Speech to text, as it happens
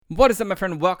What is up, my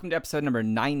friend? Welcome to episode number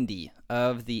 90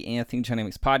 of the Anthony John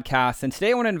Amyx podcast. And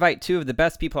today I want to invite two of the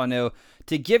best people I know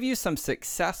to give you some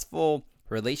successful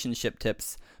relationship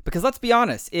tips. Because let's be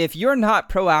honest, if you're not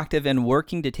proactive in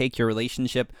working to take your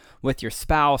relationship with your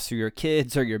spouse or your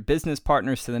kids or your business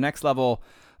partners to the next level,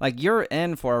 like you're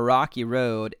in for a rocky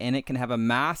road, and it can have a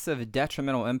massive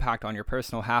detrimental impact on your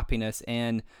personal happiness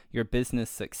and your business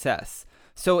success.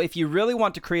 So if you really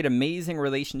want to create amazing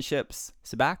relationships,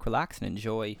 sit back, relax, and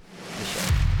enjoy the show.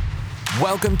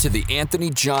 Welcome to the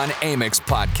Anthony John Amyx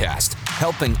podcast,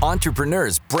 helping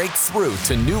entrepreneurs break through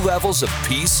to new levels of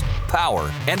peace, power,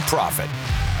 and profit.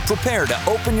 Prepare to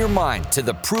open your mind to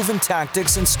the proven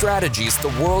tactics and strategies the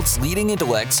world's leading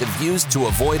intellects have used to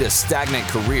avoid a stagnant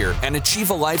career and achieve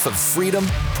a life of freedom,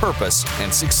 purpose,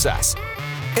 and success.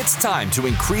 It's time to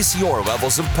increase your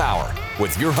levels of power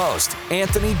with your host,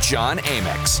 Anthony John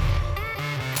Amyx.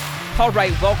 All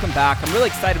right, welcome back. I'm really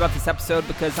excited about this episode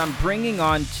because I'm bringing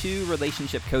on two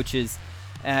relationship coaches,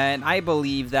 and I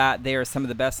believe that they are some of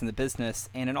the best in the business.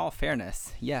 And in all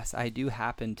fairness, yes, I do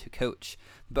happen to coach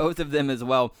both of them as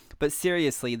well. But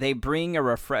seriously, they bring a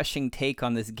refreshing take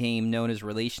on this game known as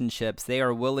relationships. They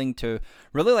are willing to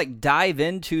really dive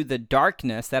into the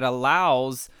darkness that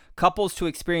allows couples to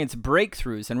experience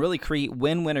breakthroughs and really create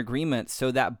win-win agreements so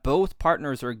that both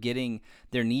partners are getting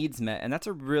their needs met. And that's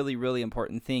a really, really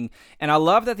important thing. And I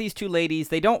love that these two ladies,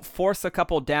 they don't force a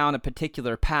couple down a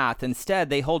particular path. Instead,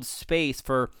 they hold space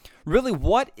for really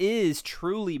what is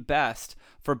truly best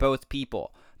for both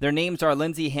people. Their names are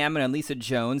Lindsay Hammond and Lisa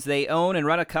Jones. They own and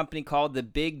run a company called the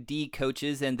Big D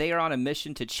Coaches, and they are on a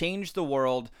mission to change the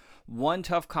world one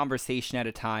tough conversation at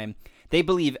a time. They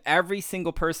believe every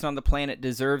single person on the planet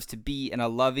deserves to be in a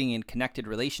loving and connected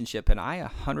relationship, and I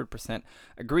 100%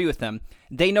 agree with them.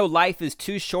 They know life is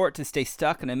too short to stay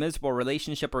stuck in a miserable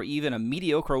relationship or even a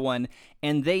mediocre one,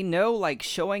 and they know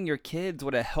showing your kids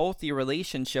what a healthy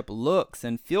relationship looks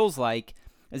and feels like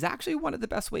is actually one of the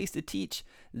best ways to teach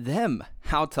them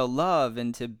how to love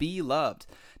and to be loved.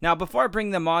 Now, before I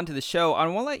bring them on to the show, I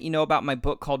want to let you know about my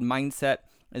book called Mindset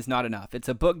is Not Enough. It's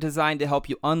a book designed to help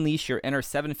you unleash your inner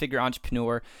seven-figure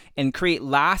entrepreneur and create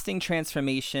lasting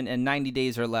transformation in 90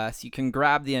 days or less. You can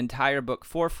grab the entire book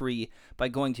for free by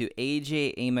going to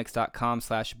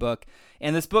ajamyx.com/book.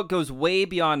 And this book goes way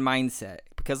beyond mindset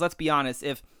because let's be honest,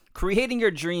 if creating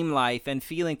your dream life and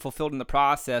feeling fulfilled in the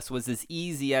process was as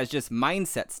easy as just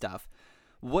mindset stuff,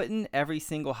 wouldn't every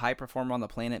single high performer on the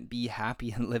planet be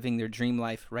happy and living their dream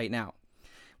life right now?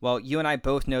 Well, you and I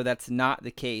both know that's not the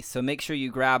case. So make sure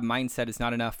you grab Mindset is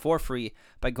Not Enough for free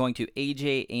by going to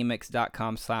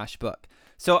ajamyx.com/book.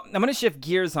 So I'm going to shift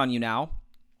gears on you now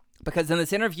because in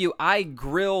this interview, I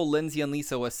grill Lindsay and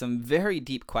Lisa with some very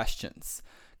deep questions.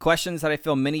 Questions that I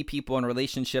feel many people in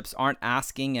relationships aren't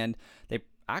asking, and they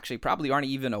actually probably aren't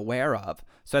even aware of.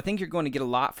 So I think you're going to get a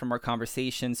lot from our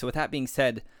conversation. So with that being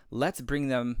said, let's bring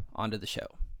them onto the show.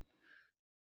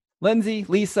 Lindsay,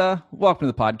 Lisa, welcome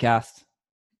to the podcast.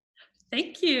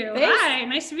 Thank you. Thanks. Hi,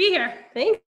 nice to be here.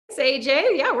 Thanks,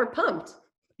 AJ. Yeah, we're pumped.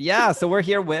 Yeah, so we're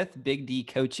here with Big D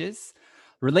Coaches,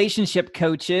 relationship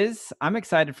coaches. I'm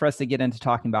excited for us to get into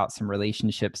talking about some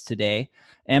relationships today.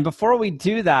 And before we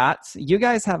do that, you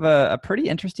guys have a pretty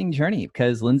interesting journey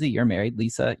because Lindsay, you're married.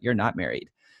 Lisa, you're not married.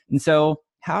 And so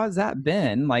how has that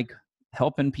been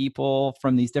helping people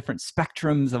from these different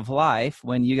spectrums of life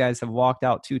when you guys have walked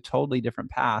out two totally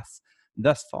different paths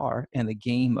thus far in the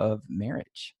game of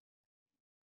marriage?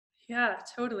 Yeah,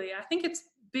 totally. I think it's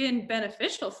been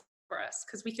beneficial for us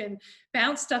because we can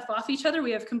bounce stuff off each other.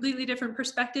 We have completely different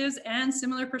perspectives and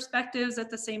similar perspectives at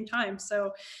the same time.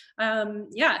 So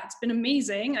it's been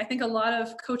amazing. I think a lot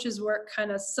of coaches work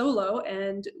kind of solo,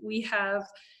 and we have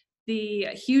the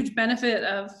huge benefit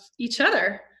of each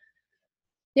other.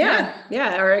 Yeah.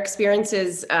 Our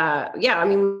experiences.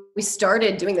 We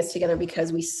started doing this together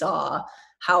because we saw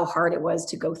how hard it was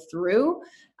to go through,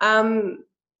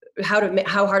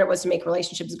 how hard it was to make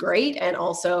relationships great, and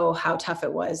also how tough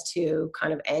it was to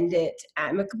kind of end it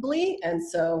amicably. And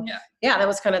so, that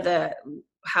was kind of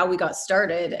how we got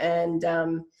started. And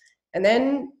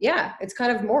then, it's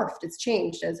kind of morphed. It's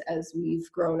changed as we've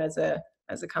grown as a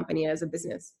company, as a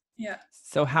business. Yeah.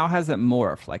 So how has it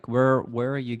morphed?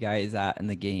 Where are you guys at in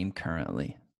the game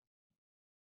currently?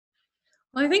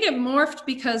 Well, I think it morphed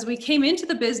because we came into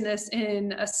the business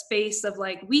in a space of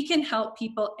we can help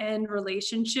people end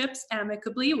relationships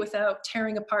amicably without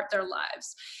tearing apart their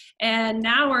lives. And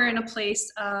now we're in a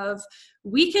place of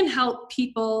we can help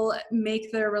people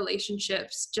make their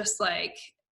relationships just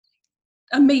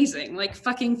amazing,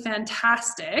 fucking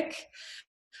fantastic.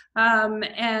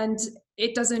 And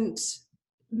it doesn't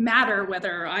matter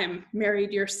whether I'm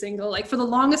married, you're single. Like for the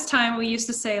longest time, we used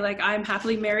to say like, I'm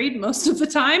happily married most of the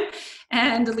time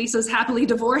and Lisa's happily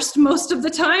divorced most of the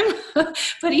time.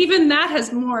 But even that has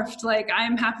morphed. Like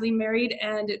I'm happily married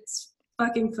and it's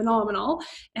fucking phenomenal.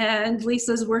 And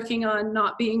Lisa's working on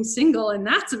not being single and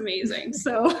that's amazing.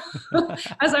 So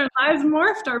as our lives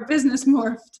morphed, our business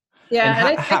morphed. Yeah.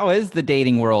 And how is the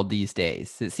dating world these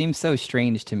days? It seems so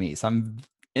strange to me. So I'm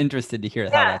interested to hear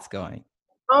how that's going.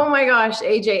 Oh my gosh,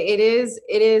 AJ, it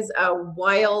is a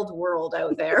wild world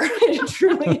out there. It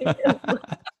truly is.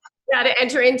 Yeah, to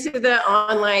enter into the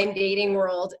online dating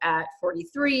world at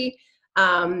 43.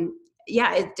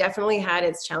 Yeah, it definitely had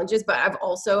its challenges, but I've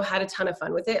also had a ton of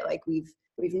fun with it. Like we've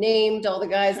named all the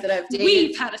guys that I've dated.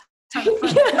 We've had a ton of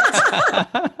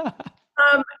fun.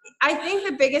 I think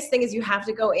the biggest thing is you have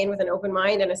to go in with an open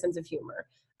mind and a sense of humor,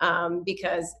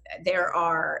 because there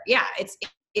are,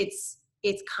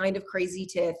 it's kind of crazy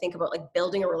to think about like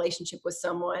building a relationship with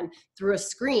someone through a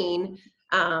screen.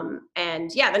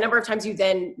 And yeah, the number of times you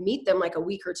then meet them like a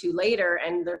week or two later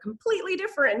and they're completely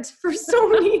different for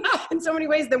in so many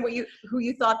ways than who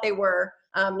you thought they were,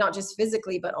 not just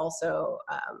physically, but also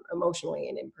emotionally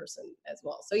and in person as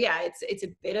well. So yeah, it's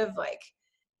a bit of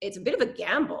a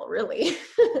gamble, really.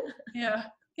 Yeah.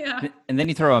 Yeah. And then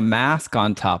you throw a mask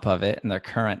on top of it and the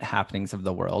current happenings of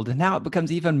the world. And now it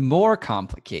becomes even more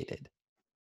complicated.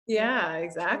 Yeah,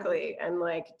 exactly. And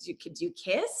like, could you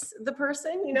kiss the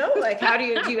person? Like, how do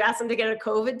you ask them to get a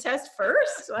COVID test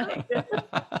first? Like,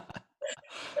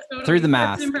 through the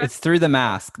mask. It's through the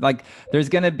mask. Like, there's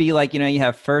gonna be like, you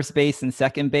have first base and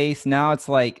second base. Now it's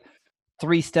like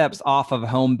 3 steps off of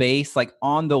home base. Like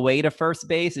on the way to first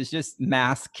base, it's just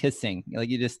mask kissing. Like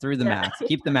you just threw the mask.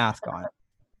 Keep the mask on.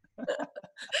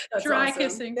 Try awesome.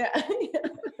 kissing. Yeah.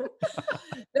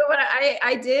 No, but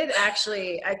I did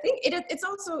actually, I think it's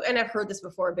also, and I've heard this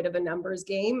before, a bit of a numbers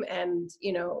game. And,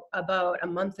 about a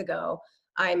month ago,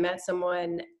 I met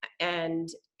someone and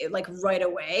like right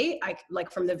away,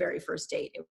 from the very first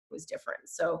date, it was different.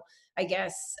 So I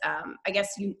guess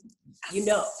you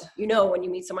know when you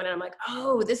meet someone and I'm like,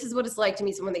 oh, this is what it's like to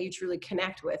meet someone that you truly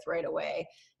connect with right away.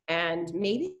 And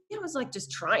maybe it was like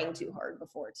just trying too hard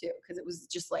before too, because it was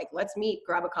just like, let's meet,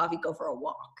 grab a coffee, go for a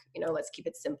walk. Let's keep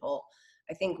it simple.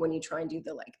 I think when you try and do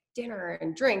the like dinner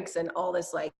and drinks and all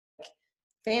this like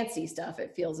fancy stuff,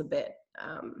 it feels a bit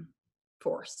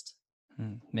forced.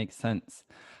 Makes sense.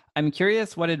 I'm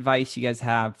curious what advice you guys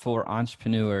have for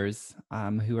entrepreneurs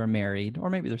who are married or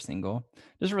maybe they're single.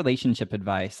 Just relationship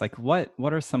advice. Like what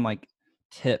are some like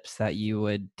tips that you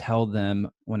would tell them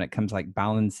when it comes like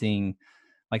balancing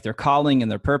like their calling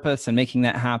and their purpose and making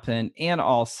that happen, and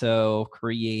also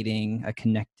creating a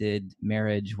connected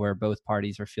marriage where both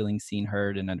parties are feeling seen,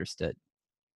 heard, and understood?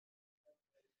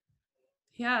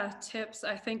 Yeah, tips.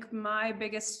 I think my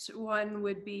biggest one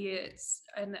would be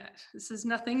and this is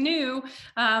nothing new,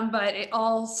 but it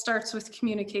all starts with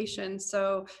communication.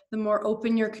 So the more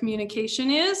open your communication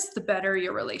is, the better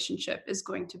your relationship is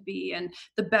going to be. And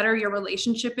the better your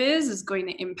relationship is going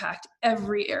to impact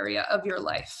every area of your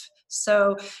life.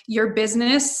 So your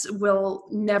business will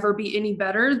never be any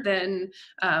better than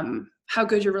how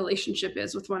good your relationship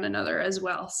is with one another as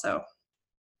well. So.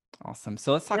 Awesome.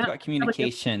 So let's talk about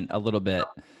communication a little bit,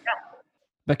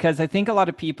 because I think a lot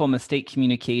of people mistake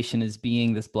communication as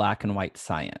being this black and white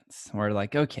science. We're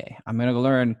like, okay, I'm going to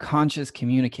learn conscious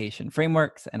communication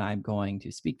frameworks and I'm going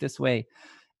to speak this way.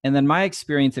 And then my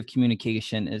experience of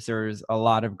communication is there's a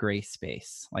lot of gray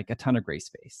space, like a ton of gray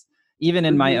space. Even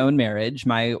in my own marriage,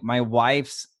 my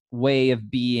wife's way of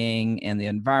being and the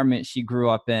environment she grew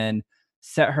up in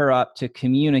set her up to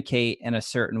communicate in a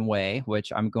certain way,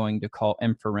 which I'm going to call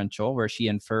inferential, where she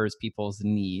infers people's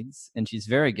needs, and she's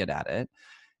very good at it.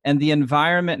 And the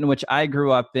environment in which I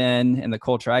grew up in and the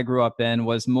culture I grew up in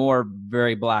was more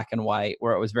very black and white,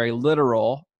 where it was very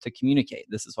literal to communicate.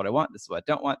 This is what I want. This is what I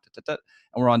don't want. And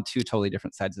we're on 2 totally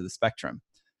different sides of the spectrum.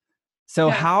 So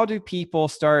how do people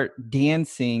start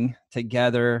dancing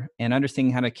together and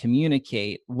understanding how to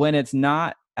communicate when it's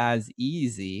not as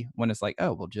easy, when it's like,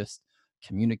 oh, well, just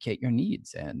communicate your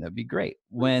needs and that'd be great,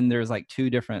 when there's like 2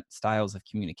 different styles of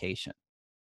communication?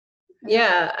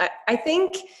 Yeah, I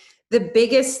think the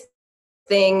biggest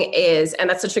thing is, and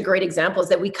that's such a great example, is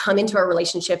that we come into our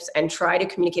relationships and try to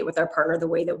communicate with our partner the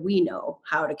way that we know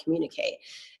how to communicate.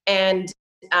 And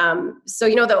so,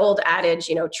 the old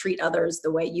adage, treat others the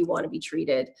way you want to be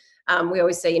treated. We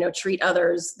always say, treat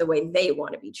others the way they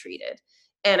want to be treated.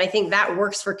 And I think that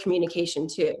works for communication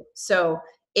too. So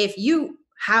if you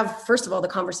have, first of all, the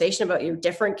conversation about your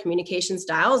different communication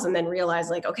styles and then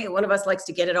realize like, okay, one of us likes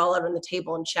to get it all out on the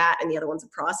table and chat and the other one's a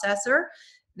processor,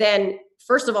 then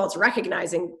first of all, it's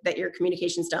recognizing that your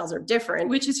communication styles are different,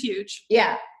 which is huge.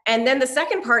 Yeah. And then the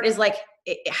second part is like,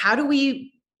 how do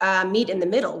we meet in the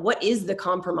middle? What is the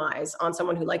compromise on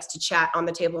someone who likes to chat on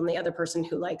the table and the other person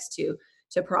who likes to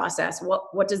process?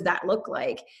 What does that look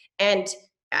like? And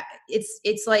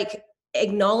it's like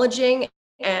acknowledging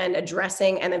and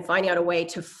addressing and then finding out a way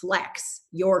to flex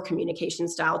your communication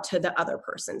style to the other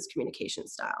person's communication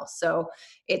style. So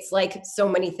it's like so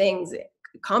many things,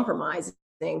 compromising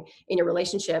in your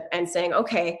relationship and saying,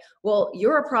 okay, well,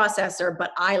 you're a processor,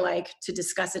 but I like to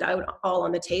discuss it out all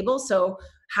on the table. So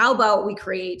how about we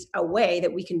create a way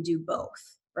that we can do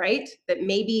both, right? That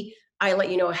maybe I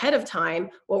let you know ahead of time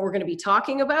what we're going to be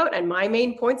talking about and my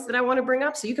main points that I want to bring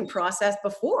up so you can process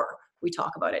before we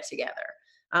talk about it together.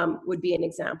 Would be an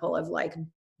example of like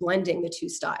blending the two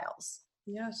styles.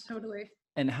 Yeah, totally.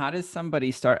 And how does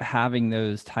somebody start having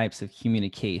those types of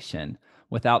communication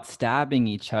without stabbing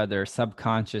each other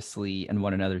subconsciously in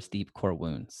one another's deep core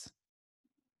wounds?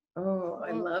 Oh,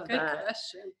 I love good that.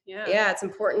 question. Yeah. Yeah, it's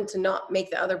important to not make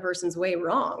the other person's way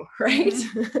wrong, right?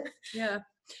 Mm-hmm. Yeah.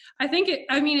 I think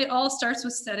it all starts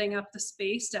with setting up the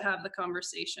space to have the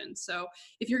conversation. So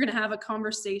if you're going to have a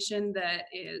conversation that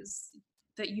is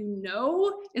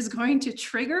going to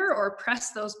trigger or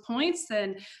press those points,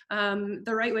 then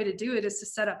the right way to do it is to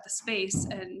set up the space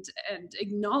and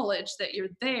acknowledge that you're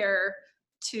there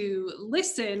to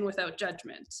listen without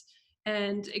judgment.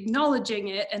 And acknowledging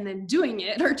it and then doing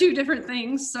it are two different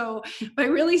things. So by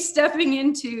really stepping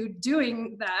into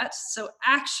doing that, so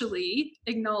actually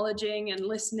acknowledging and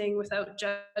listening without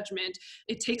judgment,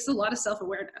 it takes a lot of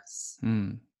self-awareness.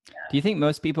 Do you think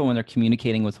most people, when they're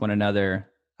communicating with one another,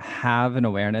 have an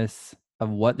awareness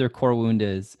of what their core wound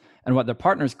is and what their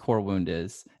partner's core wound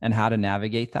is and how to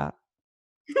navigate that?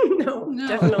 No,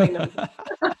 definitely not.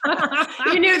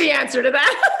 You knew the answer to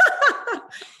that.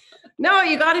 No,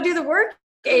 you got to do the work,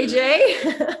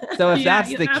 AJ. So if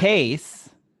that's the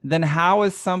case, then how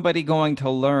is somebody going to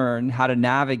learn how to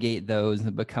navigate those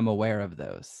and become aware of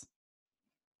those?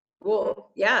 Well,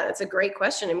 yeah, that's a great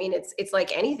question. I mean, it's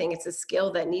like anything. It's a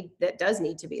skill that does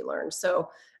need to be learned. So,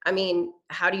 I mean,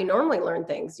 how do you normally learn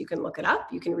things? You can look it up.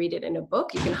 You can read it in a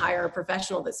book. You can hire a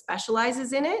professional that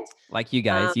specializes in it. Like you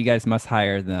guys must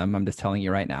hire them. I'm just telling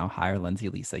you right now, hire Lindsay,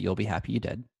 Lisa. You'll be happy you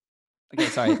did. Okay,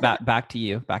 sorry. back to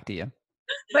you. But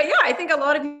yeah, I think a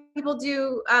lot of people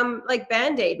do like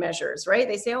Band-Aid measures, right?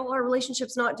 They say, oh, our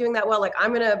relationship's not doing that well. Like,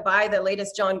 I'm going to buy the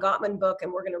latest John Gottman book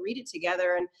and we're going to read it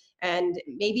together. And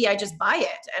maybe I just buy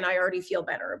it and I already feel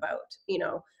better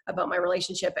about my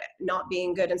relationship not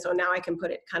being good. And so now I can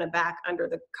put it kind of back under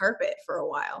the carpet for a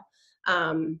while.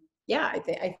 Yeah, I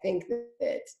think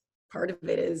that part of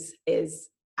it is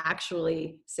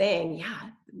actually saying, yeah,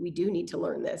 we do need to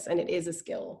learn this. And it is a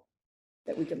skill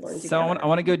that we can learn together. So I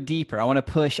want to go deeper. I want to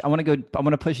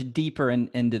push deeper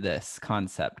into this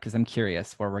concept because I'm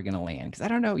curious where we're going to land because I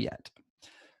don't know yet.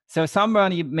 So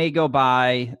somebody may go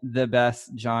buy the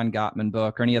best John Gottman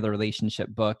book or any other relationship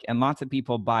book, and lots of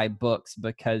people buy books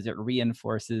because it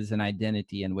reinforces an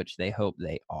identity in which they hope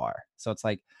they are. So it's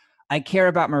like, I care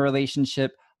about my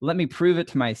relationship. Let me prove it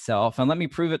to myself and let me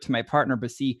prove it to my partner. But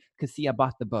see, I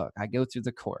bought the book. I go through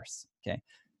the course. Okay.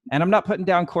 And I'm not putting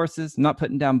down courses, I'm not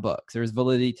putting down books. There's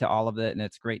validity to all of it, and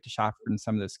it's great to shop in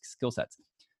some of those skill sets.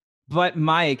 But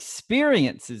my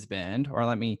experience has been,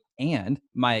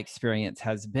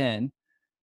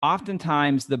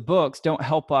 oftentimes the books don't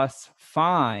help us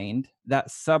find that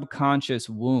subconscious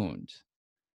wound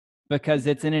because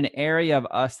it's in an area of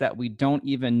us that we don't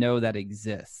even know that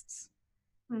exists.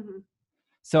 Mm-hmm.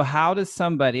 So how does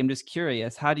somebody, I'm just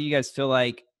curious, how do you guys feel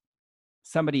like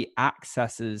somebody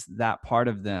accesses that part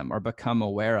of them or become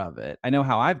aware of it? I know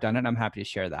how I've done it, and I'm happy to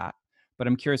share that, but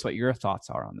I'm curious what your thoughts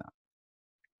are on that.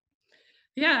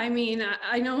 Yeah, I mean,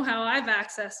 I know how I've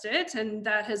accessed it, and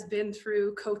that has been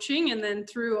through coaching and then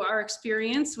through our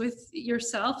experience with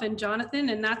yourself and Jonathan,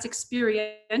 and that's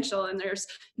experiential, and there's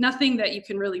nothing that you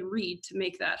can really read to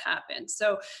make that happen.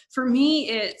 So for me,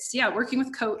 it's, working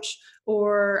with coach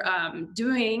or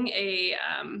doing a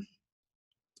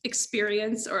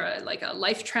experience or a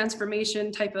life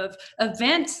transformation type of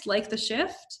event like the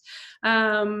shift.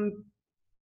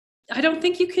 I don't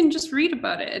think you can just read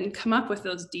about it and come up with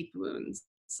those deep wounds.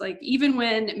 It's like, even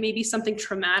when maybe something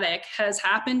traumatic has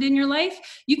happened in your life,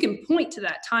 you can point to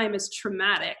that time as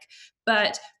traumatic,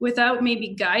 but without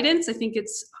maybe guidance, I think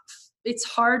it's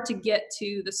hard to get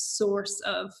to the source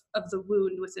of the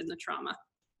wound within the trauma.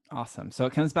 Awesome. So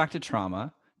it comes back to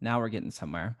trauma. Now we're getting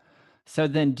somewhere. So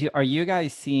then are you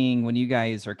guys seeing, when you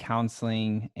guys are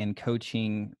counseling and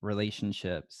coaching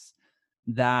relationships,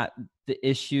 that the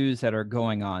issues that are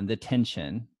going on, the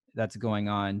tension that's going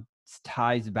on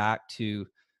ties back to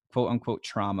quote unquote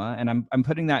trauma. And I'm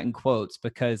putting that in quotes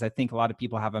because I think a lot of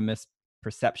people have a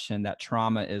misperception that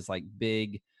trauma is like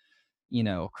big,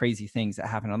 crazy things that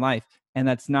happen in life. And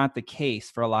that's not the case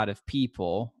for a lot of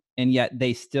people. And yet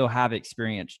they still have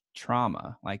experienced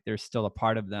trauma. Like there's still a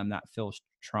part of them that feels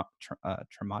traumatized.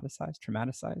 Traumatized.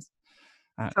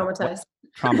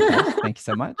 Traumatized. Thank you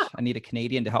so much. I need a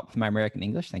Canadian to help with my American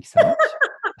English. Thank you so much.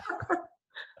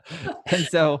 And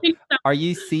so are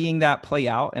you seeing that play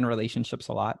out in relationships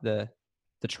a lot, the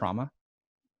trauma?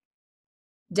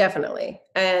 Definitely.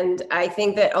 And I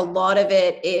think that a lot of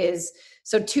it is,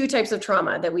 so two types of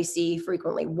trauma that we see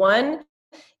frequently. One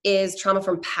is trauma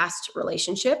from past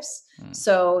relationships.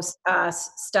 So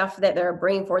stuff that they're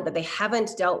bringing forward that they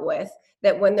haven't dealt with,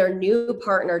 that when their new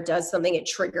partner does something, it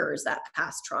triggers that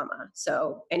past trauma.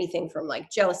 So anything from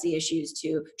like jealousy issues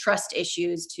to trust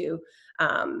issues to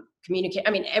communicate.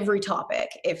 I mean, every topic,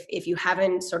 if you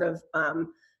haven't sort of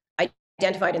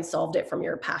identified and solved it from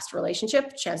your past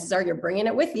relationship, chances are you're bringing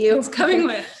it with you. It's coming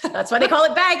with. That's why they call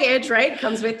it baggage, right? It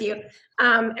comes with you.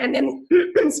 And then,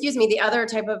 excuse me, the other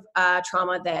type of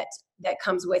trauma that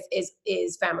comes with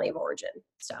is family of origin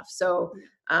stuff. So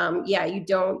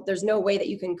there's no way that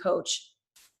you can coach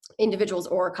individuals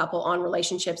or a couple on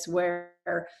relationships where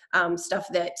stuff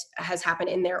that has happened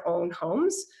in their own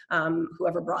homes,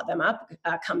 whoever brought them up,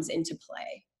 comes into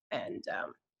play. And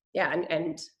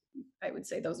and I would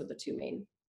say those are the two main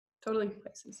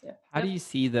places. Yeah. How do you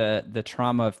see the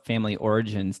trauma of family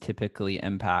origins typically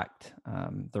impact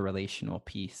the relational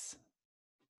piece?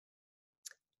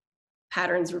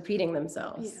 Patterns repeating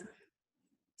themselves. Yeah.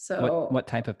 So what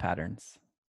type of patterns?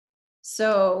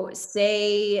 So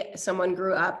say someone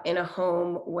grew up in a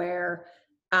home where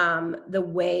the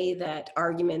way that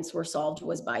arguments were solved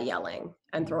was by yelling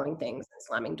and throwing things and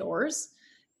slamming doors.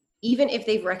 Even if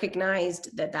they've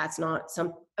recognized that that's not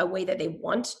a way that they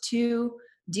want to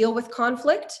deal with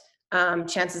conflict,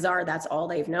 chances are that's all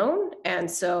they've known. And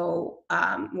so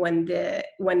when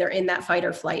they're in that fight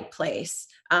or flight place,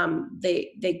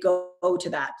 they go to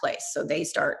that place. So they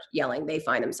start yelling, they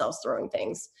find themselves throwing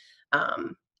things.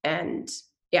 And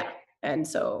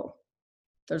so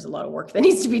there's a lot of work that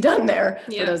needs to be done there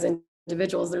for those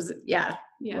individuals.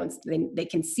 Once they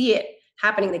can see it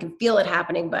happening, they can feel it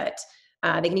happening, but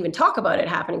they can even talk about it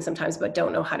happening sometimes, but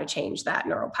don't know how to change that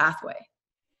neural pathway.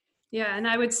 Yeah, and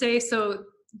I would say, so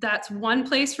that's one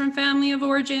place from family of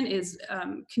origin is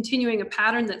continuing a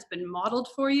pattern that's been modeled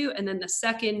for you. And then the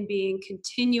second being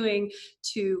continuing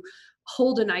to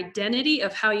hold an identity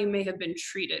of how you may have been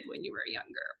treated when you were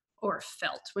younger or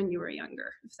felt when you were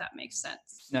younger, if that makes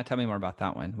sense. Now tell me more about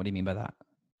that one. What do you mean by that?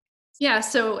 Yeah,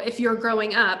 so if you're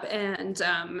growing up and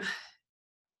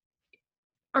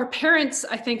our parents,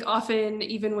 I think often,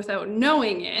 even without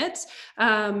knowing it,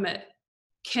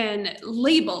 can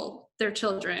label their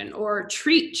children or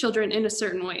treat children in a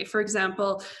certain way. For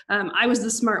example, I was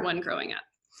the smart one growing up.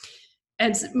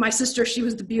 And my sister, she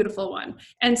was the beautiful one.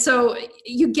 And so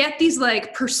you get these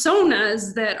like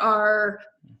personas that are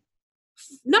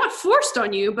not forced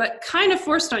on you, but kind of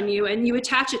forced on you, and you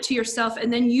attach it to yourself,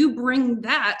 and then you bring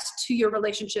that to your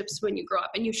relationships when you grow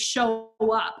up, and you show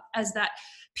up as that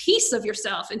piece of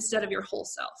yourself instead of your whole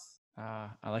self.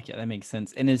 I like it. That makes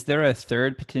sense. And is there a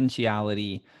third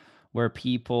potentiality where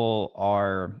people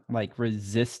are like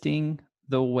resisting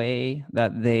the way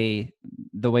they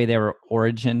were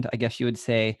origined, I guess you would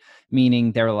say,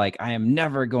 meaning they're like, I am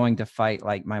never going to fight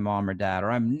like my mom or dad, or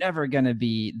I'm never going to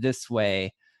be this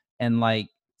way. And like,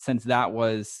 since that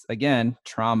was, again,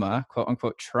 trauma, quote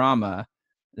unquote trauma,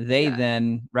 they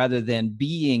then, rather than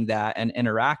being that and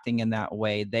interacting in that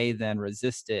way, they then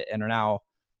resist it and are now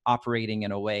operating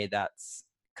in a way that's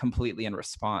completely in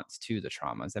response to the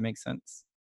trauma. Does that make sense?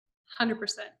 100%.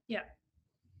 Yeah.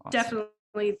 Awesome. Definitely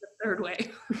the third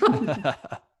way.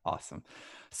 Awesome.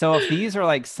 So if these are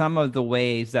like some of the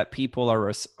ways that people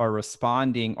are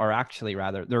responding, or actually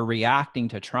rather, they're reacting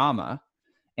to trauma,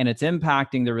 and it's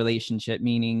impacting the relationship,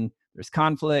 meaning there's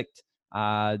conflict,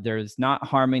 there's not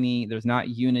harmony, there's not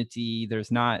unity,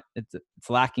 it's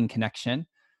lacking connection.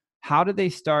 How do they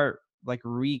start like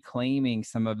reclaiming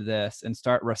some of this and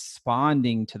start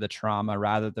responding to the trauma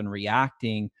rather than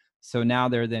reacting? So now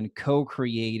they're then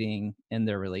co-creating in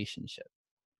their relationship.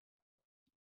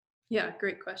 Yeah,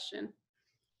 great question.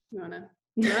 You want to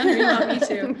run or you want me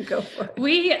to? Go for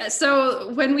it.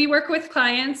 So when we work with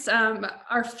clients,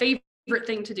 our favorite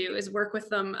thing to do is work with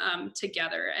them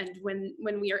together. And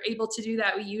when we are able to do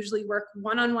that, we usually work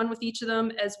one-on-one with each of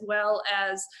them as well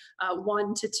as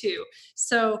 1 to 2.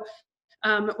 So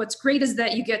What's great is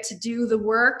that you get to do the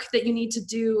work that you need to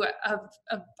do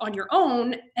on your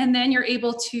own, and then you're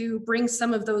able to bring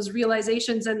some of those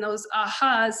realizations and those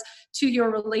ahas to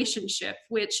your relationship,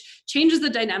 which changes the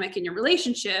dynamic in your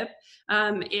relationship.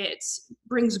 It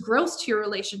brings growth to your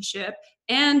relationship,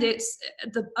 and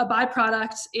a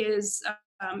byproduct is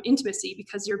intimacy,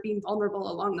 because you're being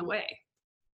vulnerable along the way.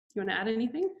 You want to add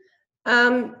anything?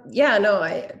 Yeah, no,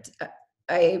 I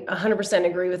 100%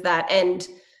 agree with that. And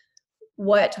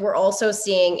what we're also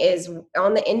seeing is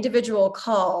on the individual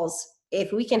calls,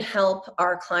 if we can help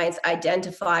our clients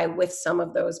identify with some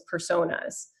of those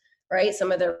personas, right?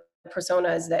 Some of their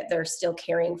personas that they're still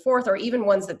carrying forth, or even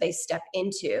ones that they step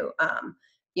into.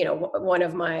 One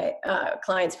of my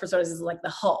clients' personas is like the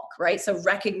Hulk, right? So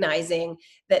recognizing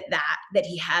that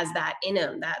he has that in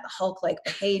him, that Hulk-like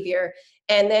behavior,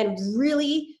 and then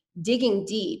really digging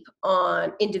deep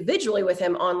on individually with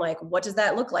him on like, what does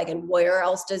that look like and where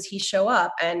else does he show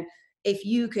up? And if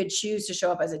you could choose to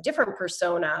show up as a different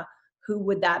persona, who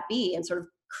would that be? And sort of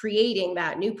creating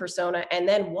that new persona, and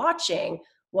then watching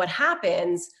what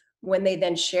happens when they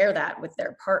then share that with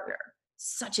their partner.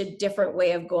 Such a different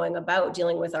way of going about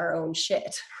dealing with our own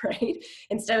shit, right?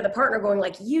 Instead of the partner going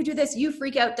like, you do this, you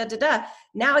freak out, da, da, da.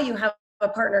 Now you have a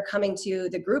partner coming to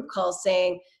the group call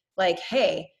saying like,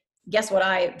 hey, guess what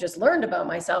I just learned about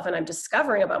myself, and I'm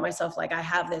discovering about myself, like I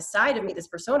have this side of me, this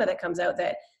persona that comes out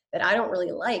that I don't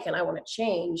really like and I want to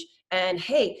change. And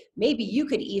hey, maybe you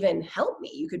could even help me.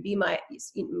 You could be my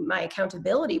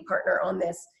accountability partner on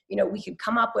this. We could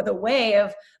come up with a way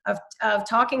of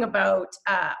talking about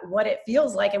what it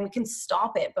feels like, and we can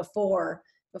stop it before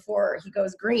he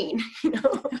goes green,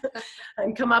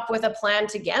 and come up with a plan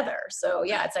together. So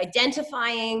yeah, it's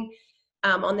identifying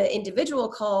on the individual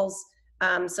calls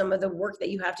some of the work that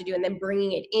you have to do, and then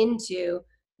bringing it into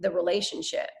the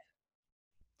relationship.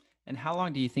 And how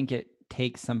long do you think it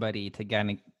takes somebody to kind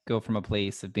of go from a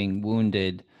place of being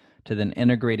wounded to then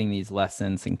integrating these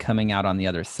lessons and coming out on the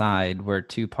other side, where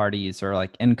two parties are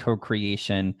like in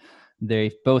co-creation,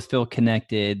 they both feel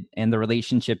connected, and the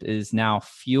relationship is now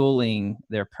fueling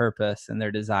their purpose and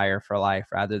their desire for life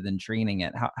rather than draining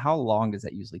it? How long does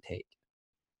that usually take?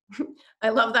 I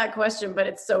love that question, but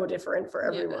it's so different for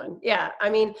everyone. Yeah. I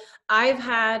mean, I'm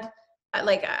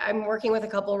working with a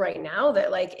couple right now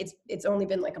that like, it's only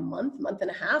been like a month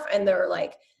and a half. And they're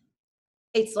like,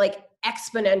 it's like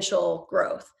exponential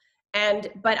growth.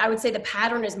 But I would say the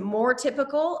pattern is more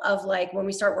typical of like, when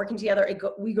we start working together,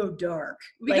 we go dark.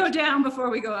 We go down before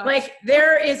we go up. Like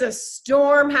there is a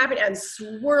storm happening and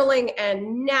swirling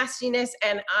and nastiness.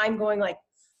 And I'm going like,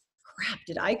 crap,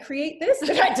 did I create this?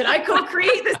 Did I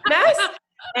co-create this mess?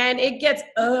 And it gets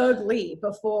ugly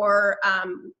before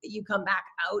you come back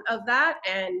out of that.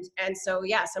 And so,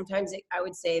 yeah, sometimes I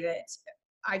would say that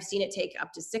I've seen it take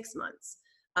up to 6 months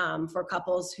for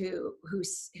couples who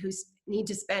need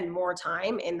to spend more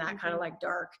time in that kind of like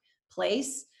dark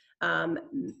place,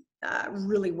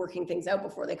 really working things out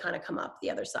before they kind of come up the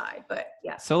other side. But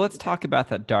yeah. So let's talk about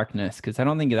that darkness, because I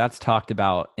don't think that's talked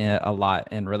about a lot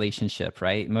in relationship,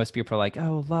 right? Most people are like,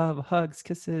 oh, love, hugs,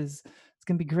 kisses, it's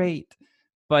going to be great.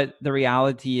 But the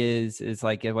reality is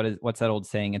like, what's that old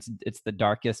saying? It's the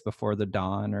darkest before the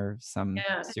dawn, or some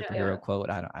superhero quote.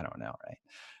 I don't know, right?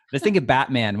 I just think of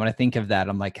Batman. When I think of that,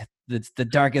 I'm like, it's the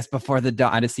darkest before the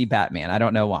dawn. I just see Batman. I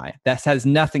don't know why. That has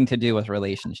nothing to do with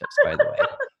relationships, by the way.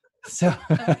 So,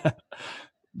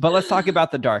 but let's talk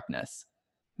about the darkness.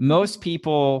 Most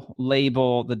people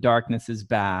label the darkness as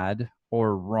bad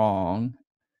or wrong.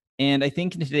 And I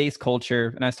think in today's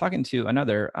culture, and I was talking to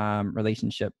another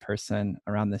relationship person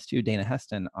around this too, Dana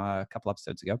Heston, a couple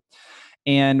episodes ago.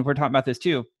 And we're talking about this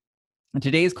too. In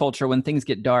today's culture, when things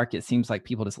get dark, it seems like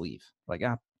people just leave. Like,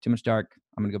 too much dark.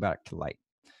 I'm going to go back to light.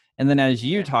 And then as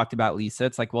you talked about, Lisa,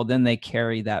 it's like, well, then they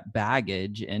carry that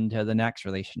baggage into the next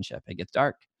relationship. It gets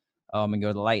dark. And go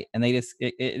to the light. And it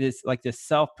is like this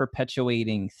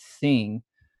self-perpetuating thing.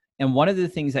 And one of the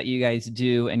things that you guys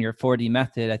do in your 4D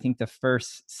method, I think the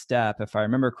first step, if I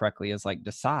remember correctly, is like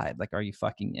decide, like, are you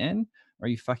fucking in or are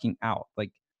you fucking out?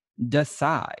 Like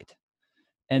decide.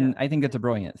 And I think that's a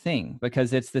brilliant thing,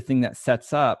 because it's the thing that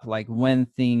sets up like when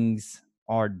things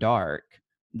are dark,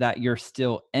 that you're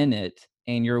still in it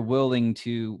and you're willing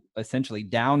to essentially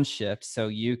downshift so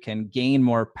you can gain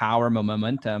more power,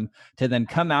 momentum to then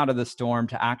come out of the storm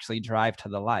to actually drive to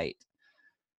the light.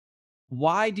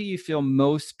 Why do you feel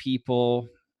most people,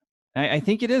 I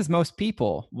think it is most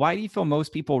people, why do you feel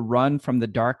most people run from the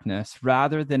darkness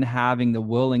rather than having the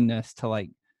willingness to like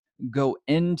go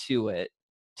into it,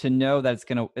 to know that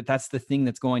that's the thing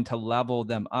that's going to level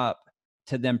them up,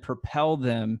 to then propel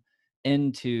them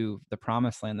into the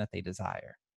promised land that they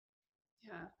desire?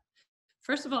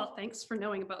 First of all, thanks for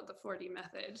knowing about the 4D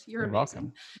method. You're You're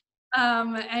amazing.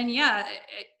 welcome. And yeah,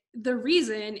 the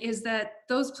reason is that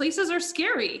those places are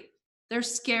scary. They're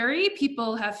scary.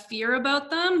 People have fear about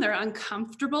them. They're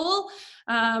uncomfortable.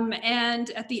 And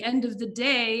at the end of the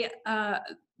day,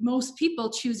 most people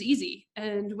choose easy.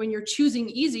 And when you're choosing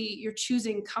easy, you're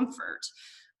choosing comfort.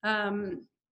 Um,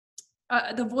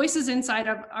 the voices inside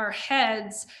of our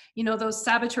heads, those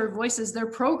saboteur voices,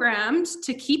 they're programmed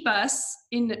to keep us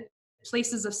in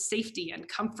places of safety and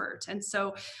comfort. And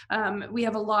so we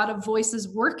have a lot of voices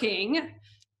working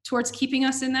towards keeping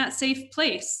us in that safe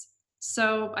place.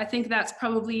 So I think that's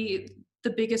probably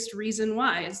the biggest reason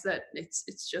why, is that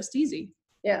it's just easy.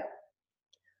 Yeah.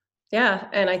 Yeah.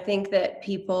 And I think that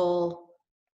people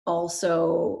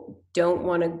also don't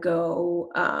want to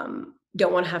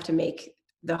have to make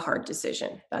the hard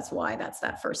decision. That's why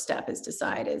that first step is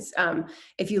decide.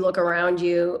 If you look around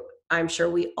you, I'm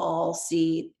sure we all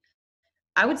see,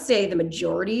 I would say the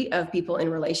majority of people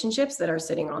in relationships that are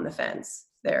sitting on the fence.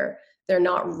 They're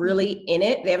not really in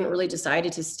it. They haven't really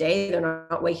decided to stay. They're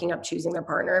not waking up choosing their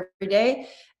partner every day.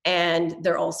 And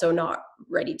they're also not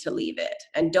ready to leave it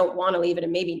and don't want to leave it,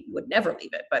 and maybe would never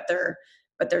leave it, but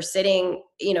they're sitting,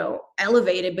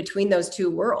 elevated between those two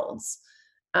worlds.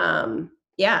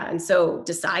 Yeah. And so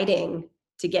deciding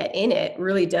to get in it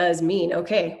really does mean,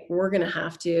 okay, we're going to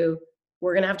have to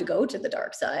go to the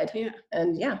dark side. Yeah.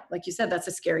 And yeah, like you said, that's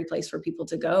a scary place for people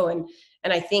to go. And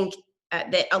I think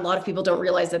that a lot of people don't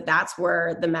realize that that's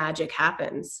where the magic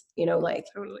happens,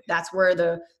 Totally. That's where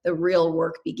the real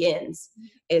work begins,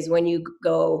 is when you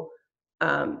go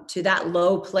to that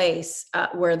low place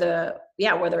whether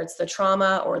it's the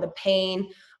trauma or the pain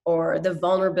or the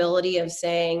vulnerability of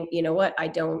saying, you know what, I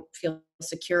don't feel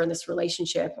secure in this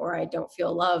relationship, or I don't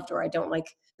feel loved, or I don't like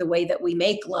the way that we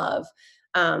make love.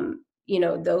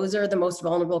 Those are the most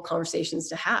vulnerable conversations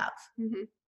to have. Mm-hmm.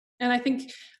 And I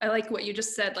think I like what you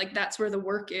just said, like that's where the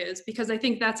work is, because I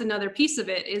think that's another piece of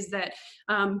it, is that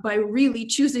by really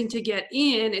choosing to get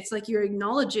in, it's like you're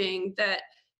acknowledging that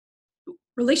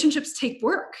relationships take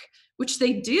work, which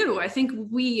they do. I think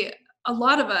a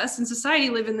lot of us in society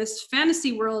live in this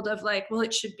fantasy world of like, well,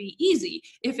 it should be easy.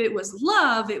 If it was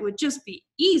love, it would just be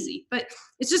easy. But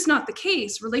it's just not the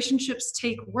case. Relationships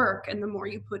take work, and the more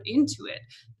you put into it,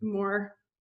 the more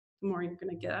you're going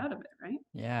to get out of it, right?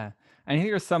 Yeah. I think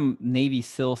there's some Navy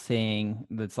SEAL saying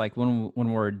that's like, when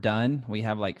we're done, we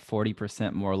have like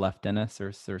 40% more left in us,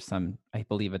 or some, I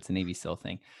believe it's a Navy SEAL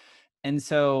thing. And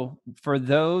so for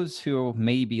those who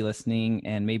may be listening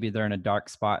and maybe they're in a dark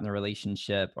spot in the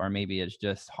relationship, or maybe it's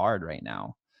just hard right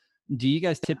now, do you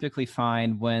guys typically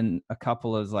find when a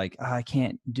couple is like, oh, I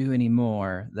can't do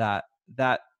anymore, that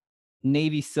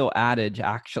Navy SEAL adage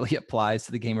actually applies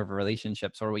to the game of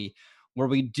relationships, where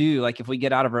we do, like, if we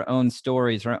get out of our own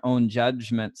stories, our own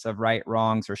judgments of right,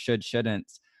 wrongs, or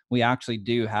shouldn'ts, we actually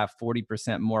do have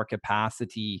 40% more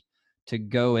capacity to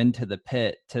go into the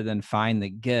pit, to then find the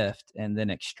gift and then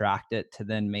extract it, to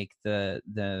then make the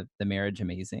marriage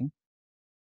amazing.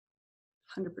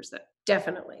 100%.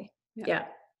 Definitely. Yeah.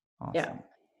 Awesome. Yeah.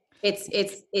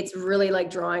 It's really like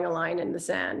drawing a line in the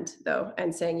sand though,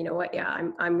 and saying, you know what? Yeah,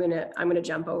 I'm gonna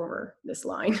jump over this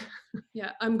line.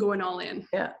 Yeah. I'm going all in.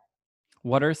 Yeah.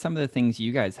 What are some of the things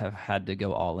you guys have had to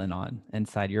go all in on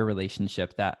inside your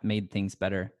relationship that made things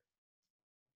better?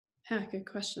 Yeah, good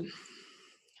question.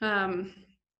 Why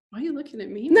are you looking at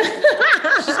me?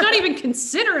 She's not even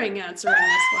considering answering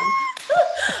this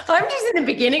one. I'm just in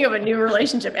the beginning of a new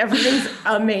relationship. Everything's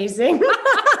amazing.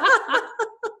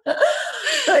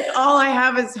 Like all I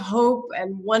have is hope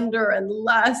and wonder and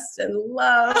lust and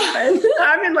love, and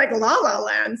I'm in like la la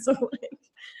land. So like,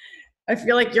 I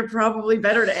feel like you're probably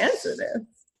better to answer this.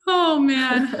 Oh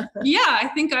man. Yeah, I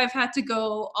think I've had to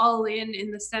go all in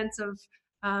the sense of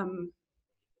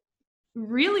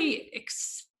really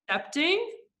accepting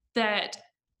that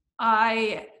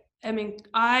I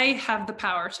have the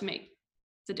power to make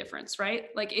the difference, right?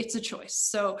 Like it's a choice.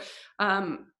 So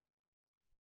I'm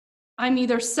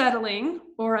either settling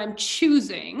or I'm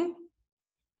choosing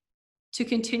to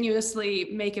continuously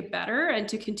make it better and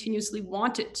to continuously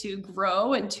want it to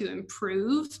grow and to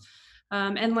improve.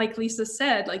 And like Lisa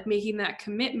said, like making that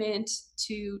commitment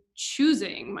to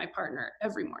choosing my partner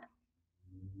every morning.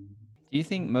 Do you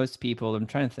think most people, I'm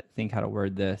trying to think how to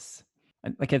word this.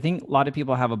 Like, I think a lot of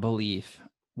people have a belief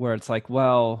where it's like,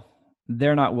 well,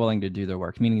 they're not willing to do their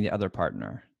work, meaning the other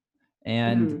partner.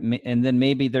 And and then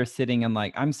maybe they're sitting and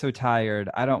like, I'm so tired,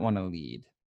 I don't want to lead.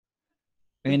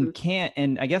 And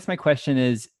and I guess my question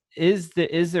is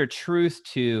there truth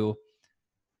to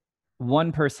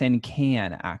one person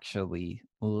can actually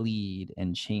lead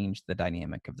and change the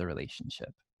dynamic of the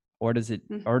relationship? or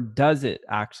does it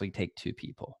actually take two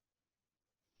people?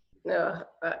 No,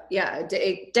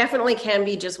 it definitely can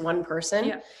be just one person.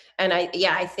 Yeah. And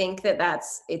I think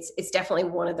it's definitely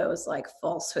one of those like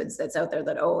falsehoods that's out there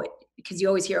that, because you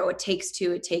always hear, it takes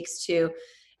two.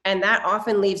 And that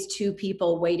often leaves two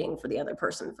people waiting for the other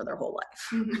person for their whole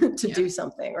life to do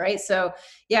something. Right. So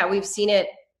yeah, we've seen it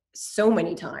so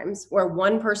many times where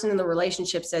one person in the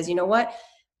relationship says, you know what,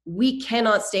 we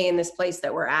cannot stay in this place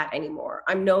that we're at anymore.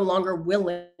 I'm no longer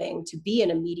willing to be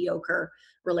in a mediocre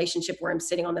relationship where I'm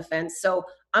sitting on the fence. So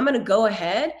I'm going to go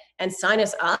ahead and sign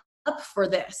us up for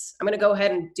this. I'm going to go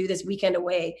ahead and do this weekend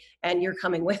away and you're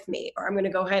coming with me. Or I'm going to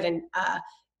go ahead and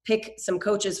pick some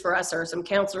coaches for us or some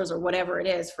counselors or whatever it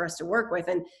is for us to work with.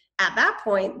 And at that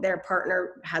point, their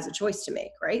partner has a choice to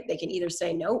make, right? They can either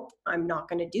say, nope, I'm not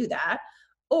going to do that.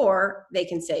 Or they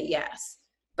can say yes.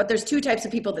 But there's two types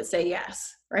of people that say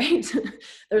yes, right?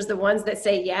 There's the ones that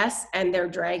say yes and they're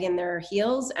dragging their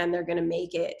heels and they're going to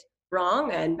make it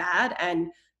wrong and bad. And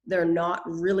they're not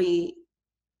really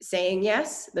saying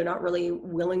yes. They're not really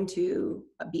willing to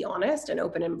be honest and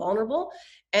open and vulnerable.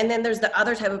 And then there's the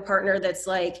other type of partner that's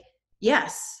like,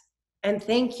 yes, and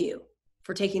thank you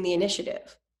for taking the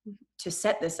initiative to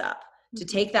set this up, to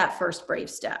take that first brave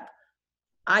step.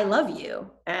 I love you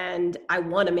and I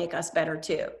want to make us better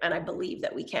too. And I believe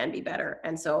that we can be better.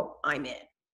 And so I'm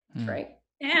in, right?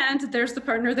 And there's the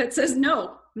partner that says,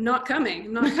 no, I'm not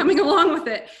coming along with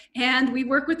it. And we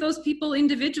work with those people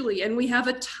individually and we have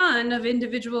a ton of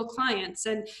individual clients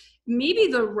and maybe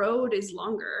the road is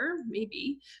longer,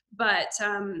 but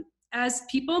as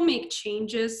people make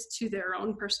changes to their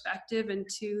own perspective and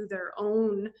to their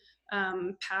own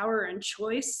power and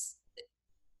choice,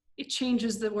 it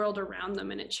changes the world around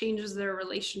them and it changes their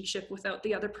relationship without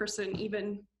the other person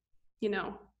even,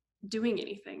 doing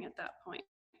anything at that point.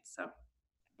 So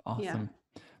awesome.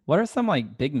 Yeah. What are some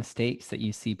like big mistakes that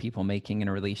you see people making in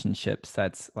relationships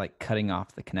that's like cutting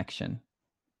off the connection?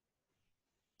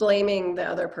 Blaming the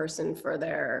other person for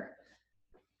their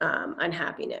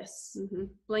unhappiness.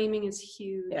 Blaming is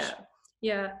huge.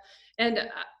 Yeah. And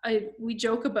we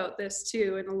joke about this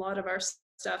too in a lot of our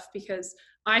stuff because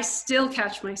I still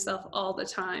catch myself all the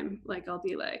time. Like I'll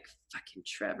be like, fucking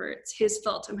Trevor, it's his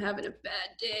fault I'm having a bad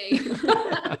day.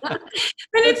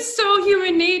 And it's so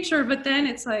human nature. But then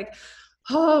it's like,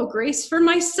 oh, grace for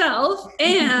myself.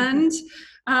 And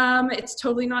it's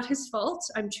totally not his fault.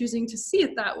 I'm choosing to see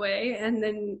it that way. And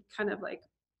then kind of like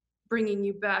bringing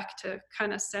you back to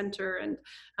kind of center. And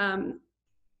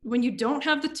when you don't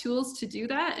have the tools to do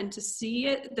that and to see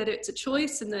it, that it's a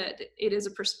choice and that it is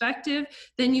a perspective,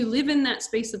 then you live in that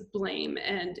space of blame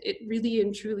and it really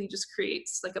and truly just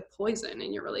creates like a poison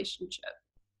in your relationship.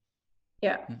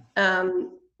 Yeah.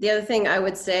 The other thing I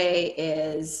would say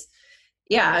is,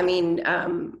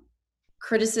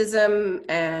 criticism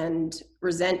and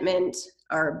resentment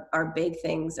are big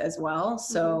things as well.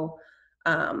 So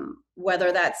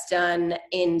whether that's done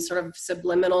in sort of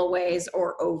subliminal ways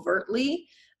or overtly,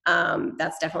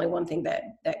 that's definitely one thing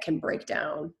that can break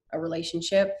down a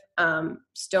relationship.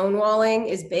 Stonewalling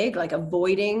is big, like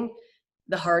avoiding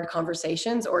the hard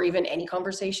conversations or even any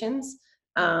conversations.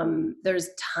 There's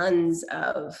tons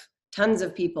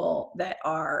of people that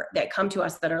come to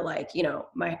us that are like,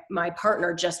 my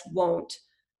partner just won't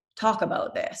talk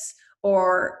about this.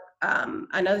 Or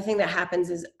another thing that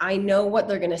happens is I know what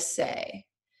they're going to say.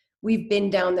 We've been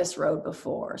down this road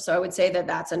before. So I would say that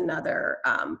that's another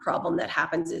problem that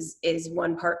happens is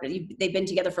one partner, they've been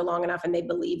together for long enough and they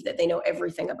believe that they know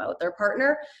everything about their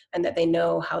partner and that they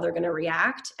know how they're going to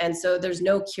react. And so there's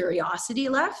no curiosity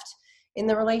left in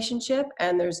the relationship.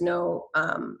 And there's no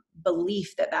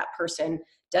belief that that person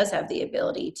does have the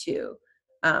ability to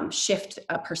shift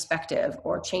a perspective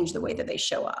or change the way that they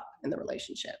show up in the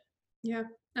relationship. Yeah,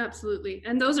 absolutely.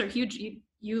 And those are huge.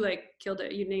 You like killed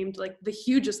it. You named like the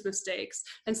hugest mistakes,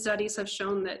 and studies have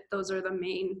shown that those are the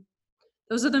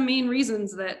main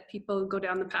reasons that people go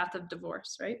down the path of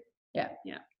divorce, right? Yeah.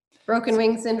 Broken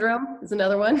wing syndrome is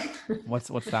another one. What's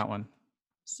that one?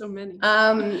 So many.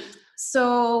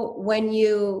 So when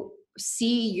you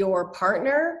see your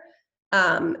partner,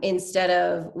 instead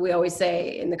of, we always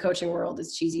say in the coaching world,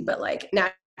 it's cheesy, but like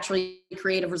naturally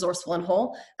creative, resourceful, and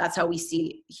whole, that's how we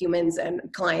see humans and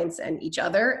clients and each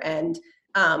other. And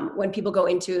when people go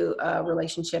into a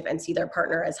relationship and see their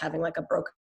partner as having like a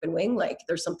broken wing, like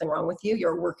there's something wrong with you,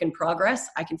 you're a work in progress,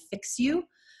 I can fix you.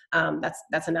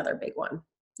 That's another big one.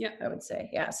 Yeah, I would say.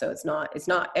 Yeah. So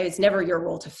it's never your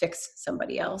role to fix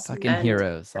somebody else. Fucking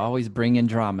heroes always bring in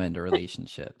drama into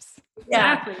relationships.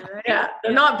 Exactly. Right? Yeah.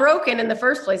 They're not broken in the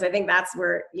first place. I think that's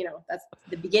where, that's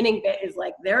the beginning bit is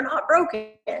like, they're not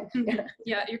broken.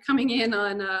 Yeah. You're coming in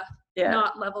on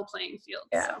not level playing field.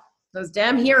 Yeah. So. Those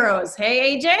damn heroes.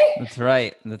 Hey, AJ. That's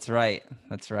right. That's right.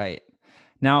 That's right.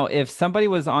 Now, if somebody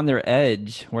was on their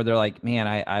edge where they're like, man,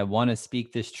 I want to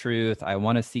speak this truth. I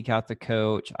want to seek out the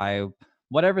coach.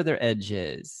 Whatever their edge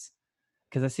is,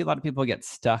 because I see a lot of people get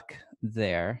stuck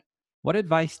there. What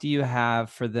advice do you have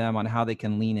for them on how they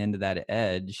can lean into that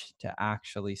edge to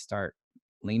actually start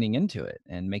leaning into it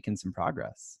and making some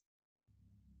progress?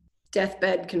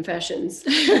 Deathbed confessions.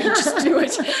 Just do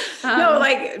it. No,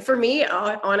 like for me,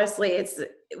 honestly, it's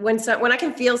when I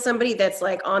can feel somebody that's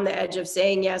like on the edge of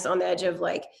saying yes, on the edge of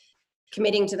like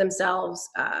committing to themselves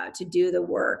to do the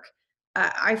work.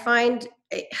 I find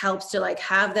it helps to like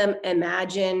have them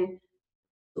imagine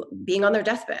being on their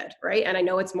deathbed, right? And I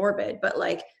know it's morbid, but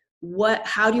like,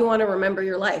 how do you want to remember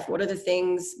your life? What are the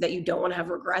things that you don't want to have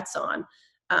regrets on?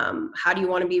 How do you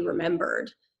want to be remembered?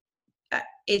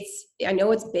 I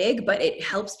know it's big, but it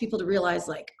helps people to realize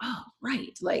like, oh,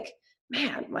 right. Like,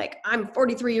 man, like I'm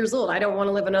 43 years old. I don't want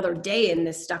to live another day in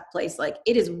this stuck place. Like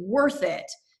it is worth it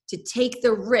to take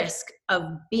the risk of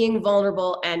being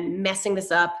vulnerable and messing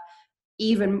this up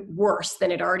even worse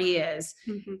than it already is.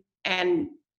 Mm-hmm. And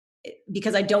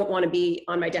because I don't want to be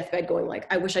on my deathbed going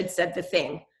like, I wish I'd said the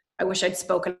thing. I wish I'd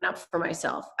spoken up for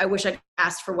myself. I wish I'd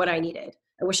asked for what I needed.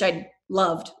 I wish I'd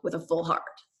loved with a full heart.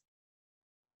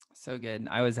 So good.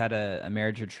 I was at a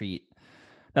marriage retreat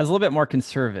that was a little bit more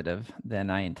conservative than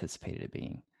I anticipated it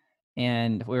being.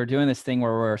 And we were doing this thing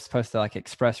where we're supposed to like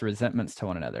express resentments to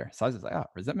one another. So I was just like, oh,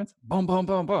 resentments? Boom, boom,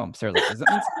 boom, boom. Sarah's like,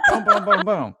 resentments? Boom, boom, boom,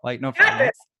 boom. Like, no problem.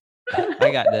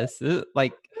 I got this. This is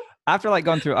like, after like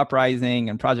going through Uprising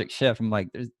and Project Shift, I'm like,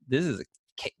 this is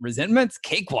resentments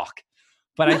cakewalk.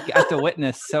 But I got to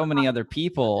witness so many other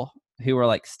people who were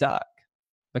like stuck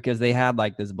because they had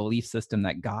like this belief system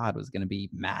that God was going to be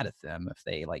mad at them if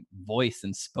they like voiced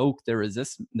and spoke their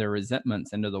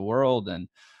resentments into the world. And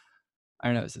I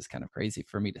don't know, it's just kind of crazy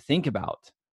for me to think about.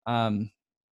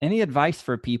 Any advice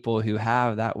for people who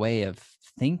have that way of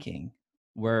thinking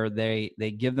where they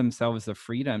give themselves the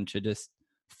freedom to just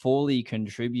fully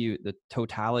contribute the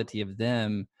totality of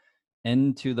them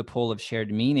into the pool of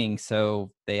shared meaning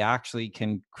so they actually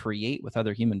can create with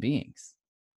other human beings?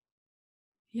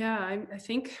 Yeah, I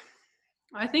think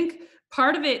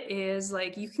part of it is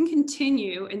like you can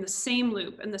continue in the same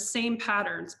loop and the same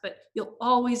patterns, but you'll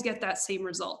always get that same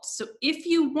result. So if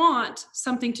you want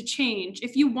something to change,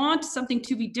 if you want something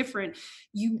to be different,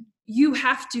 you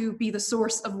have to be the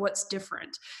source of what's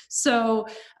different. So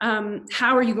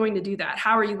how are you going to do that?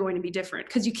 How are you going to be different?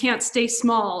 Because you can't stay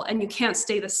small and you can't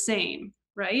stay the same,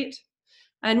 right?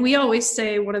 And we always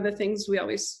say, one of the things we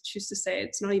always choose to say,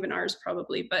 it's not even ours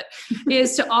probably, but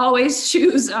is to always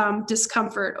choose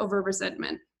discomfort over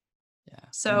resentment. Yeah.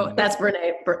 So that's Brene,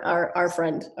 our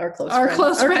friend, our close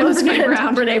friend,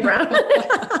 Brene Brown.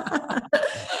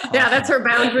 Yeah, that's her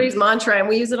boundaries mantra, and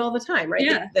we use it all the time, right?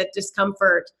 Yeah. That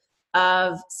discomfort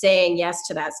of saying yes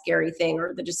to that scary thing,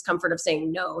 or the discomfort of saying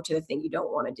no to the thing you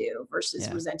don't want to do, versus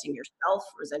resenting yourself,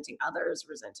 resenting others,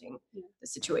 resenting the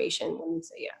situation when you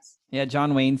say yes. Yeah,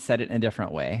 John Wayne said it in a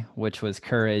different way, which was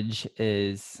courage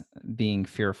is being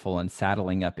fearful and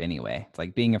saddling up anyway. It's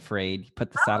like being afraid. You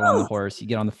put the saddle on the horse, you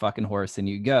get on the fucking horse and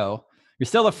you go. You're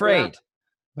still afraid,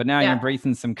 but now you're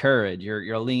embracing some courage.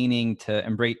 You're leaning to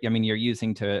embrace, you're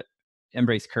using to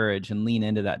embrace courage and lean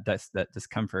into that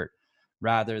discomfort,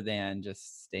 rather than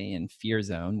just stay in fear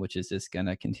zone, which is just going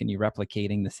to continue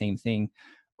replicating the same thing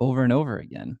over and over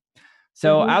again.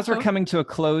 So as we're coming to a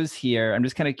close here, I'm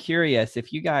just kind of curious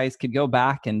if you guys could go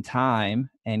back in time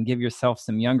and give yourself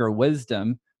some younger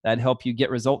wisdom that'd help you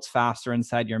get results faster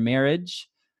inside your marriage.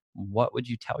 What would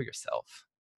you tell yourself?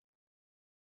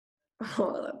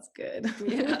 Oh, that's good.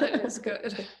 Yeah, that is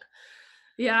good.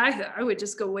 Yeah, I would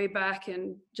just go way back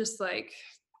and just like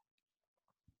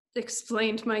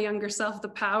explain to my younger self the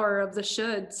power of the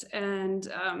shoulds, and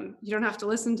you don't have to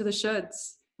listen to the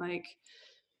shoulds. Like,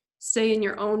 stay in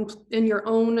your own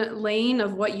lane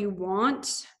of what you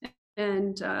want,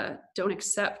 and don't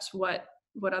accept what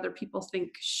other people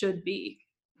think should be.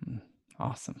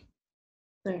 Awesome.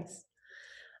 Nice.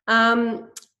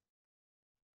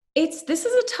 This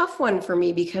is a tough one for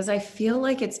me because I feel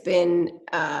like it's been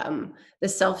the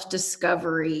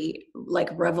self-discovery like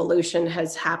revolution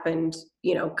has happened,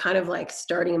 kind of like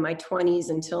starting in my 20s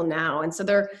until now. And so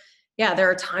there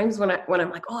are times when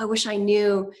I'm like, oh, I wish I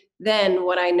knew then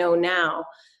what I know now.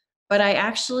 But I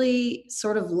actually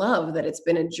sort of love that it's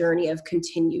been a journey of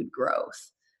continued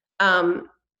growth.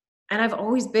 And I've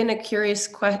always been a curious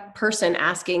person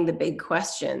asking the big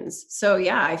questions. So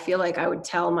yeah, I feel like I would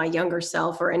tell my younger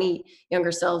self or any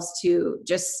younger selves to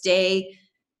just stay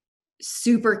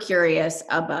super curious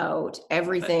about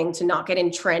everything, to not get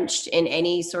entrenched in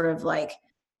any sort of like,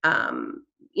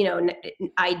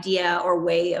 idea or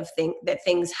way of that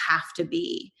things have to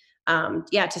be.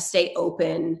 To stay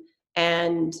open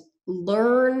and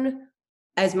learn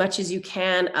as much as you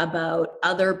can about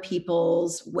other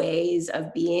people's ways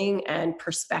of being and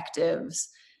perspectives.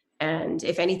 And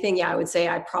if anything, I would say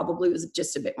I probably was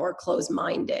just a bit more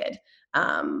closed-minded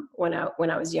when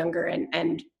I was younger,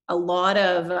 and a lot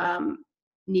of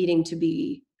needing to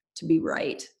be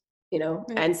right,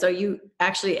 And so you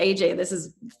actually, AJ, this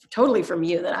is totally from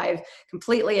you that I've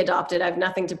completely adopted. I have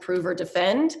nothing to prove or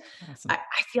defend. Awesome. I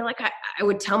feel like I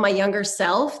would tell my younger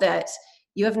self that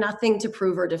you have nothing to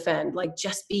prove or defend. Like,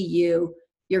 just be you.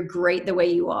 You're great the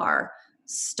way you are.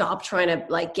 Stop trying to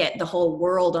like get the whole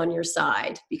world on your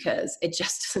side, because it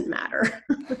just doesn't matter.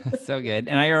 So good.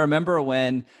 And I remember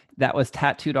when that was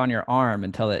tattooed on your arm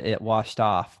until it washed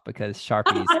off, because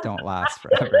Sharpies don't last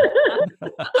forever.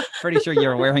 Pretty sure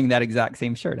you're wearing that exact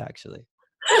same shirt, actually.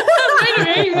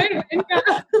 Wait a minute.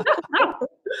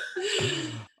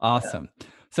 Awesome.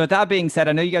 So with that being said,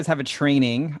 I know you guys have a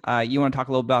training. You want to talk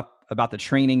a little about the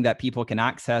training that people can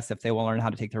access if they want to learn how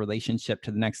to take their relationship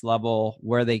to the next level,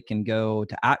 where they can go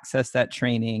to access that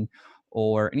training,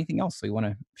 or anything else you want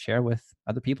to share with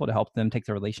other people to help them take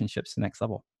their relationships to the next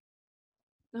level.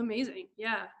 Amazing.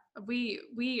 Yeah.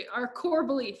 Our core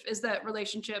belief is that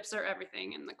relationships are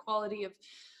everything, and the quality of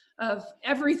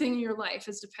everything in your life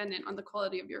is dependent on the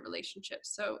quality of your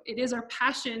relationships. So it is our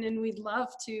passion, and we'd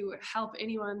love to help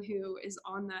anyone who is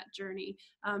on that journey.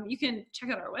 You can check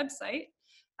out our website.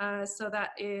 So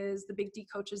that is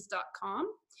thebigdcoaches.com.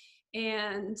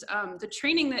 And the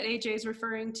training that AJ is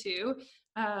referring to,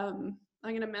 I'm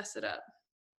going to mess it up.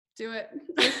 Do it.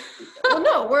 Well,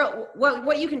 no,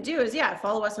 what you can do is,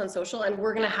 follow us on social, and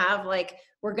we're going to have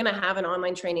an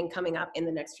online training coming up in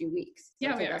the next few weeks.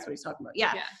 Yeah, I think that's what he's talking about.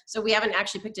 Yeah. So we haven't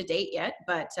actually picked a date yet,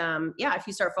 but if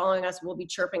you start following us, we'll be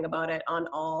chirping about it on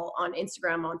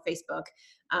Instagram, on Facebook.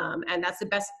 And that's the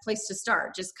best place to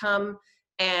start. Just come,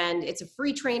 and it's a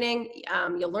free training.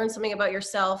 You'll learn something about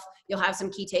yourself. You'll have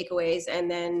some key takeaways, and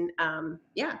then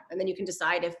you can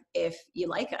decide if you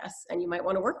like us and you might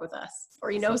want to work with us,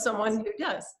 or someone who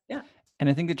does. Yeah. And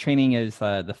I think the training is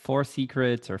the 4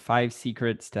 secrets or 5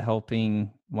 secrets to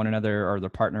helping one another or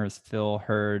their partners feel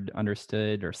heard,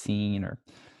 understood, or seen, or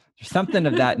something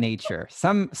of that nature.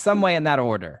 Some way in that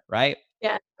order, right?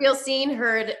 Yeah. Feel seen,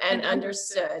 heard, and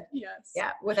understood. Yes.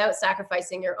 Yeah. Without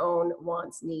sacrificing your own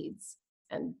wants, needs,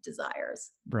 and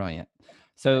desires. Brilliant.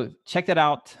 So check that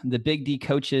out,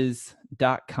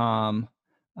 thebigdcoaches.com.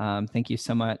 Thank you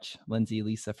so much, Lindsay,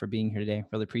 Lisa, for being here today.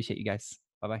 Really appreciate you guys.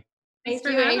 Bye-bye. Thank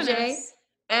you, AJ.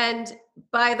 And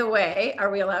by the way, are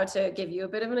we allowed to give you a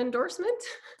bit of an endorsement?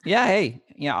 Yeah. Hey,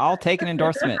 I'll take an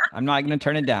endorsement. I'm not going to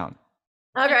turn it down.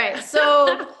 Okay.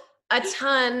 So a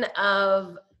ton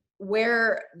of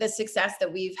where the success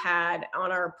that we've had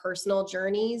on our personal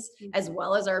journeys, as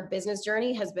well as our business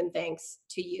journey, has been thanks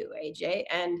to you, AJ.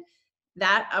 And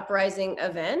that Uprising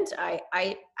event,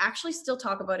 I actually still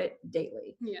talk about it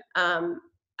daily. Yeah.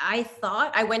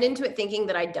 I went into it thinking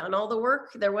that I'd done all the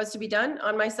work there was to be done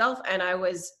on myself, and I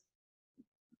was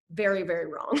very, very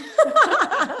wrong.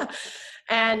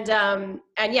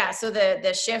 So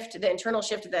the internal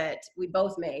shift that we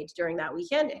both made during that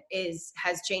weekend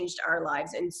has changed our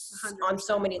lives on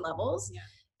so many levels. Yeah.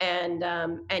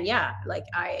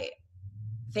 I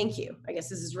thank you. I guess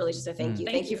this is really just a thank you.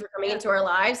 Thank you for coming into our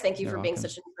lives. Thank you You're for being welcome.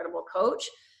 such an incredible coach.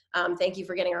 Thank you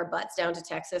for getting our butts down to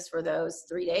Texas for those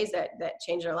 3 days that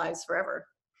changed our lives forever.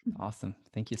 Awesome.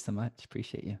 Thank you so much.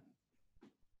 Appreciate you.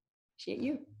 Appreciate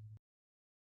you.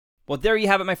 Well, there you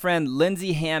have it, my friend.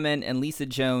 Lindsay Hammond and Lisa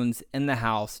Jones in the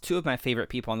house. 2 of my favorite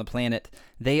people on the planet.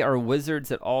 They are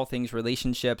wizards at all things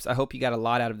relationships. I hope you got a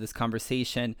lot out of this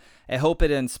conversation. I hope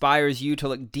it inspires you to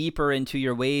look deeper into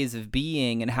your ways of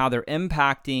being and how they're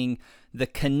impacting the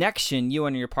connection you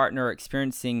and your partner are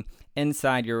experiencing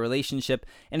inside your relationship.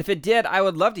 And if it did, I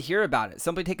would love to hear about it.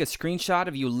 Simply take a screenshot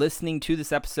of you listening to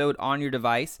this episode on your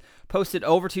device, post it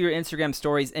over to your Instagram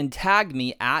stories, and tag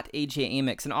me at AJ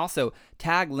Amix, and also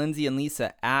tag Lindsay and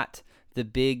Lisa at the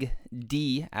Big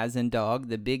D, as in dog,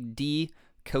 the Big D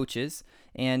Coaches.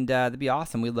 And that'd be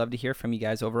awesome. We'd love to hear from you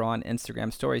guys over on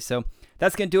Instagram stories. So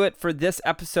that's going to do it for this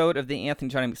episode of the Anthony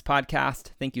John Amix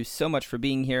podcast. Thank you so much for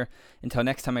being here. Until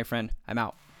next time, my friend, I'm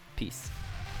out. Peace.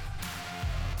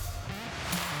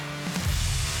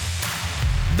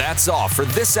 That's all for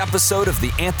this episode of the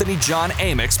Anthony John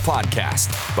Amix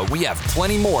podcast. But we have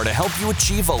plenty more to help you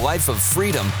achieve a life of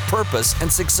freedom, purpose, and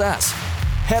success.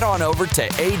 Head on over to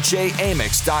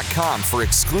ajamix.com for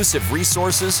exclusive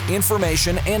resources,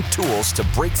 information, and tools to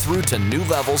break through to new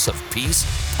levels of peace,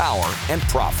 power, and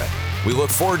profit. We look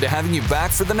forward to having you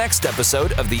back for the next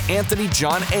episode of the Anthony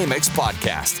John Amix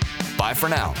Podcast. Bye for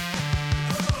now.